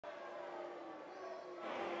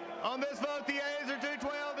On this vote, the ayes are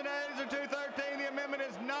 212, the nays are 213. The amendment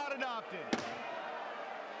is not adopted.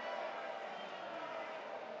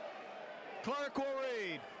 Clerk will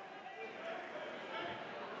read.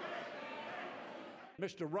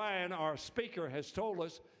 Mr. Ryan, our speaker, has told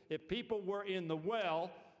us if people were in the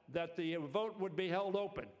well, that the vote would be held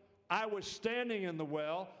open. I was standing in the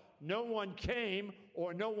well. No one came,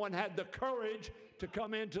 or no one had the courage to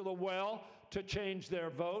come into the well to change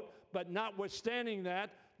their vote. But notwithstanding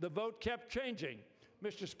that, the vote kept changing.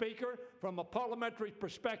 Mr. Speaker, from a parliamentary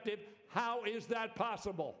perspective, how is that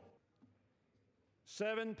possible?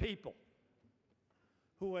 7 people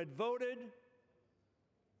who had voted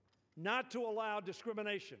not to allow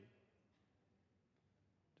discrimination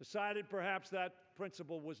decided perhaps that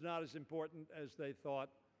principle was not as important as they thought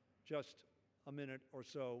just a minute or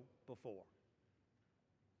so before.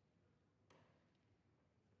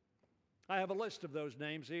 I have a list of those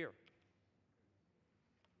names here.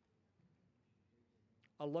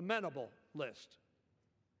 A lamentable list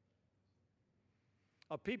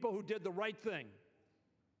of people who did the right thing,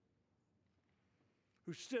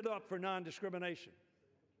 who stood up for non-discrimination,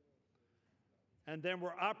 and then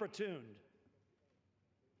were opportuned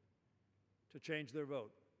to change their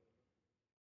vote.